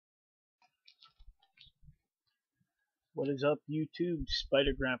What is up, YouTube?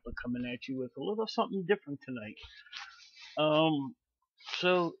 Spider Grandpa coming at you with a little something different tonight. Um,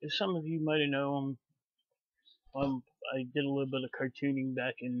 so as some of you might have known, I did a little bit of cartooning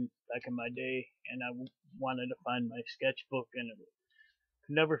back in my day, and wanted to find my sketchbook, and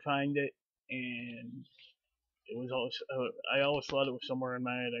could never find it, and it was always I always thought it was somewhere in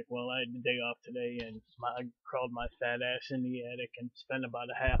my attic. Well, I had the day off today, and I crawled my fat ass in the attic and spent about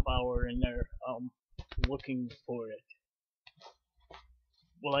a half hour in there looking for it.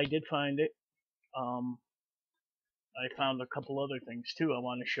 Well, I did find it. Um, I found a couple other things too I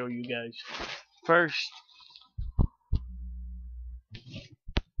want to show you guys. First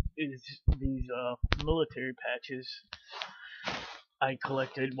is these military patches I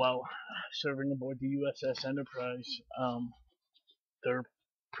collected while serving aboard the USS Enterprise. They're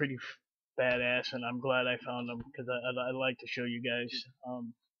pretty badass, and I'm glad I found them because I like to show you guys.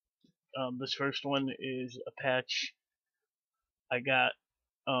 This first one is a patch I got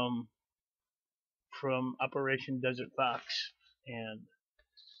um, from Operation Desert Fox, and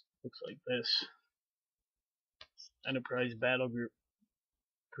looks like this. Enterprise Battle Group,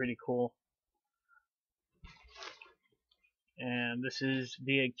 pretty cool. And this is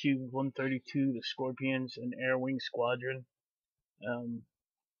VAQ 132, the Scorpions and Air Wing Squadron um,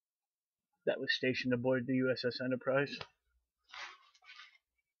 that was stationed aboard the USS Enterprise.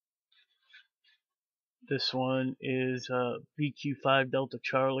 This one is VQ5 Delta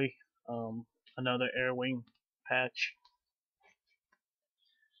Charlie, another Air Wing patch.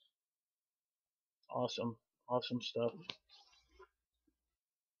 Awesome, awesome stuff.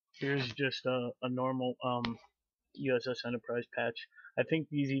 Here's just a normal USS Enterprise patch. I think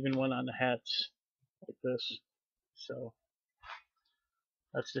these even went on the hats like this. So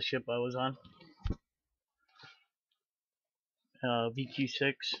that's the ship I was on.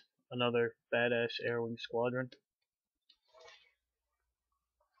 VQ6, another badass Air Wing squadron.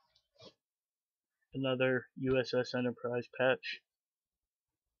 Another USS Enterprise patch.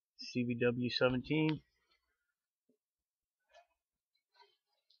 CVW-17.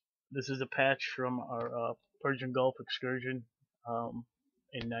 This is a patch from our Persian Gulf excursion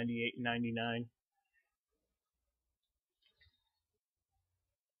in 98 and 99.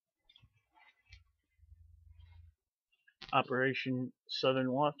 Operation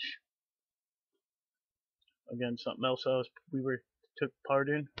Southern Watch. Again, something else we took part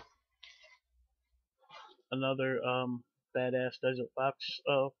in. Another badass Desert Fox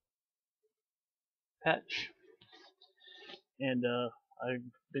patch. And I've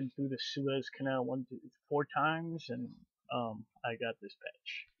been through the Suez Canal 4 times, and I got this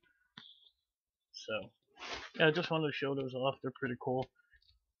patch. So yeah, I just wanted to show those off. They're pretty cool.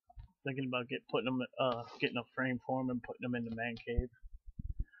 Thinking about getting a frame for them and putting them in the man cave.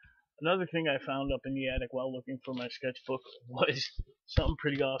 Another thing I found up in the attic while looking for my sketchbook was something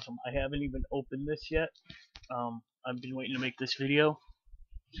pretty awesome. I haven't even opened this yet. I've been waiting to make this video.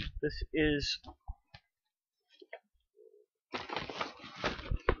 This is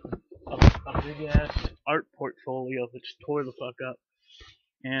a big ass art portfolio that's tore the fuck up.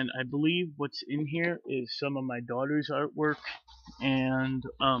 And I believe what's in here is some of my daughter's artwork and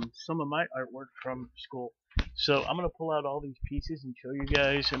some of my artwork from school. So I'm gonna pull out all these pieces and show you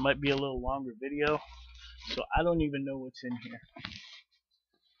guys. It might be a little longer video, so I don't even know what's in here.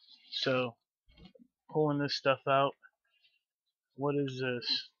 So pulling this stuff out. What is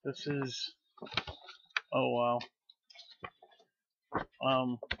this? This is, oh wow.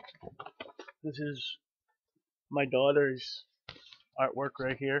 This is my daughter's artwork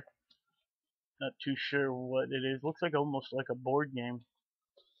right here. Not too sure what it is. Looks like almost like a board game.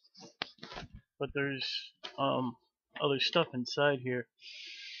 But there's other stuff inside here.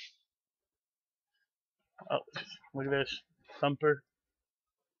 Oh, look at this. Thumper.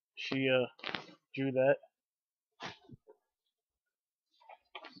 She drew that.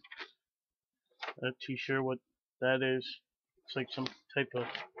 Not too sure what that is. It's like some type of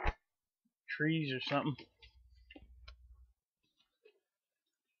trees or something.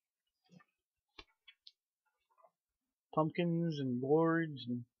 Pumpkins and gourds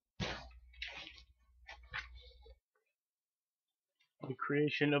and the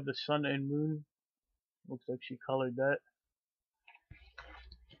creation of the sun and moon. Looks like she colored that.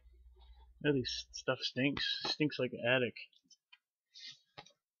 Yeah, this stuff stinks. Stinks like an attic.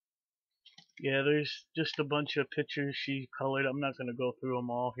 Yeah, there's just a bunch of pictures she colored. I'm not gonna go through them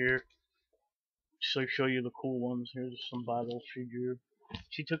all here. Just to show you the cool ones. Here's some bottles she drew.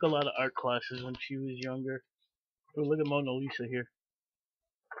 She took a lot of art classes when she was younger. Oh, look at Mona Lisa here.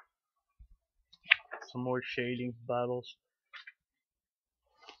 Some more shading bottles.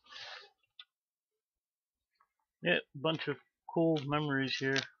 Yeah, bunch of cool memories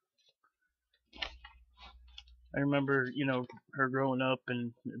here. I remember, her growing up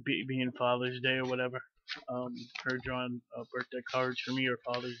and being Father's Day or whatever. Her drawing birthday cards for me or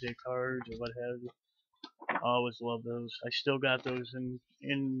Father's Day cards or what have you. I always love those. I still got those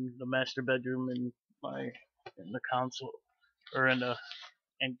in the master bedroom in the console or in the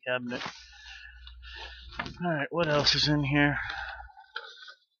end cabinet. All right, what else is in here?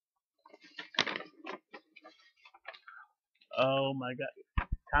 Oh my god,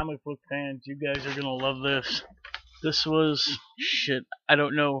 comic book fans, you guys are gonna love this. This was shit. I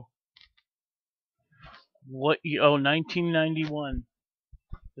don't know what. 1991.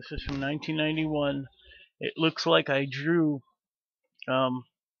 This is from 1991. It looks like I drew um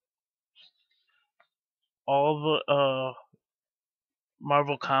all the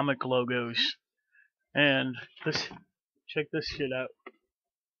Marvel comic logos, and this. Check this shit out.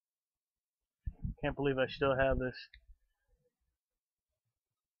 Can't believe I still have this.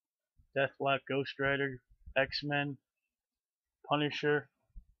 Deathlock, Ghost Rider, X-Men, Punisher.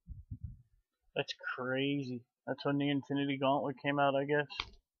 That's crazy. That's when the Infinity Gauntlet came out, I guess.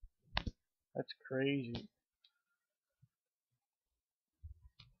 That's crazy.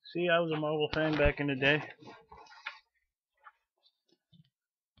 See, I was a Marvel fan back in the day.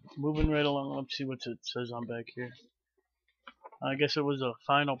 Moving right along, let's see what it says on back here. I guess it was a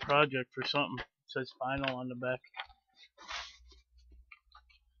final project for something. It says final on the back.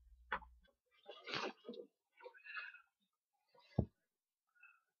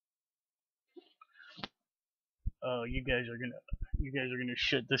 Oh, you guys are gonna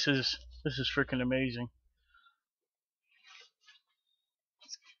shit. This is freaking amazing.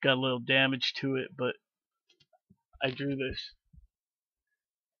 Got a little damage to it, but I drew this.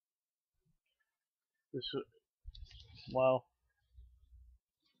 Wow.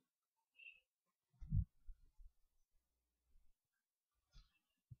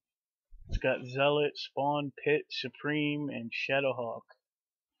 It's got Zealot, Spawn, Pit, Supreme, and Shadowhawk.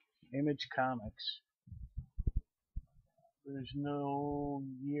 Image Comics. There's no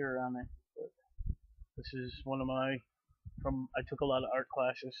year on it, but this is one of my I took a lot of art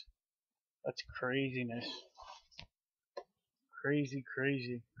classes. That's craziness. Crazy,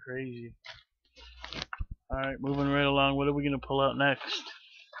 crazy, crazy. Alright, moving right along. What are we going to pull out next?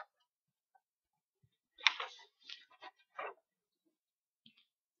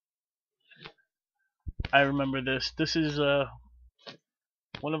 I remember this. This is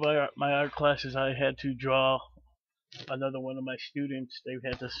one of my art classes. I had to draw another one of my students. They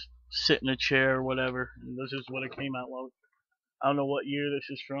had to sit in a chair or whatever. And this is what it came out like. I don't know what year this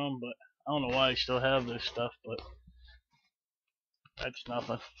is from, but I don't know why I still have this stuff, but that's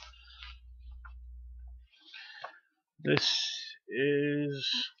nothing. This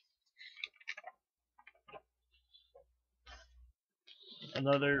is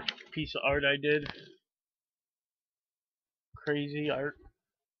another piece of art I did. Crazy art.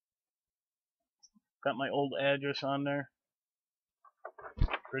 Got my old address on there.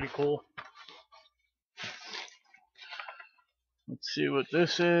 Pretty cool. Let's see what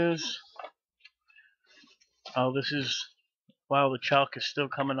this is. Oh, this is, wow, the chalk is still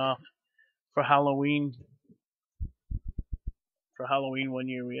coming off. For Halloween, one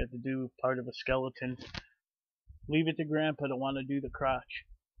year we had to do part of a skeleton. Leave it to Grandpa to want to do the crotch.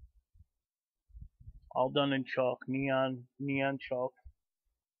 All done in chalk, neon chalk.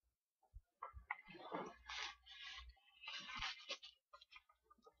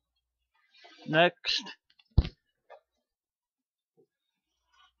 Next,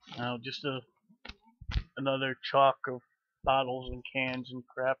 now just another chalk of bottles and cans and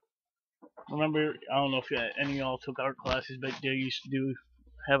crap. Remember, I don't know if any of y'all took art classes, but they used to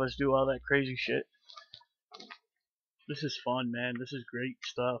have us do all that crazy shit. This is fun, man. This is great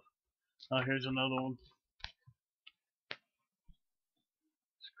stuff. Oh, here's another one.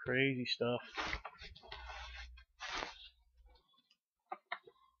 It's crazy stuff.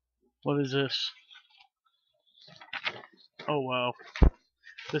 What is this? Oh wow.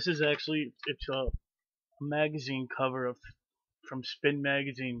 This is actually, it's a magazine cover from Spin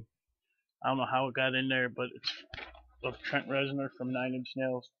Magazine. I don't know how it got in there, but it's of Trent Reznor from Nine Inch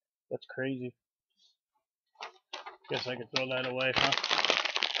Nails. That's crazy. Guess I could throw that away, huh?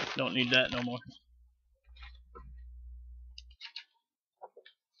 Don't need that no more.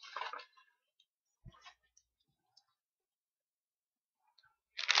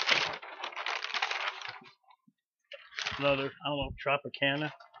 Another, I don't know,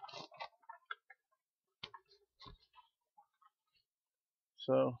 Tropicana.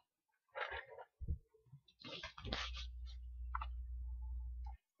 So,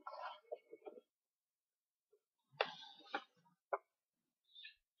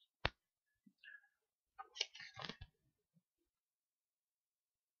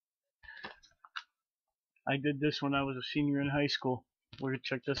 I did this when I was a senior in high school. We're gonna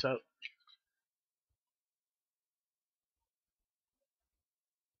check this out.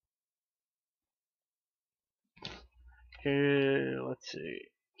 Here, let's see.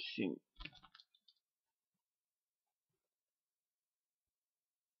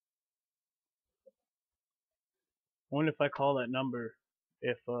 I wonder if I call that number,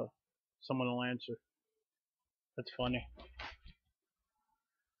 if someone will answer. That's funny.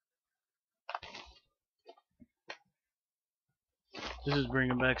 This is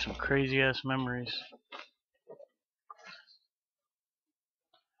bringing back some crazy ass memories.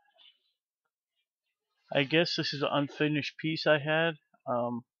 I guess this is an unfinished piece I had.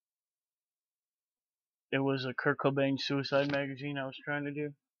 It was a Kurt Cobain suicide magazine I was trying to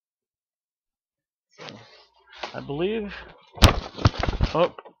do. I believe.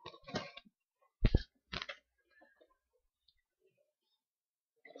 Oh.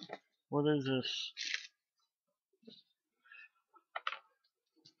 What is this?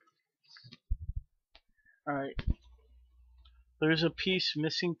 Alright. There's a piece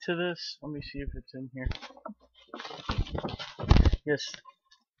missing to this. Let me see if it's in here. Yes,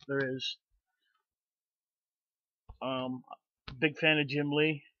 there is. Big fan of Jim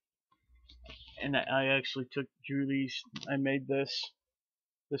Lee. And I actually drew these. I made this.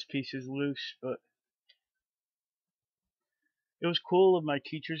 This piece is loose, but it was cool of my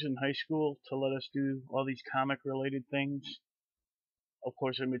teachers in high school to let us do all these comic related things. Of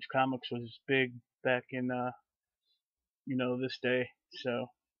course, Image Comics was big back in this day, so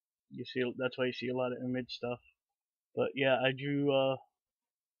you see that's why you see a lot of Image stuff. But yeah, I drew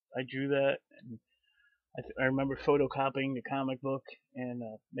that, and I remember photocopying the comic book and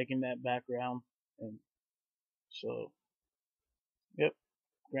making that background, and so yep,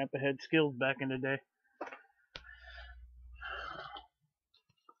 Grandpa had skills back in the day.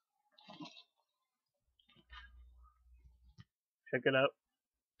 Check it out.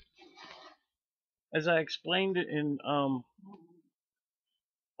 As I explained in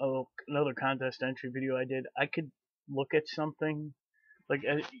another contest entry video I did, I could look at something like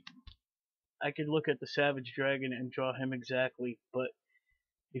I could look at the Savage Dragon and draw him exactly, but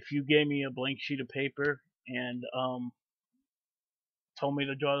if you gave me a blank sheet of paper and told me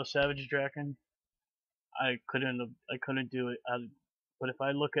to draw the Savage Dragon, I couldn't do it. But if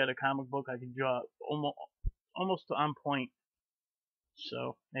I look at a comic book, I can draw almost on point.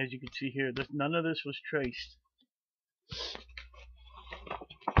 So as you can see here, none of this was traced.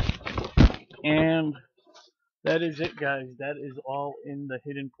 And that is it, guys. That is all in the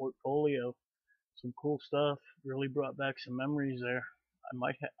hidden portfolio. Some cool stuff. Really brought back some memories there. I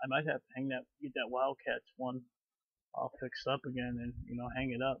might have to get that Wildcats one all fixed up again and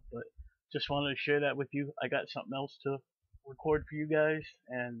hang it up. But just wanted to share that with you. I got something else to record for you guys,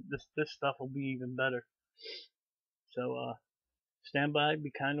 and this stuff will be even better. So stand by,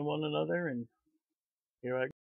 be kind to one another, and here I go.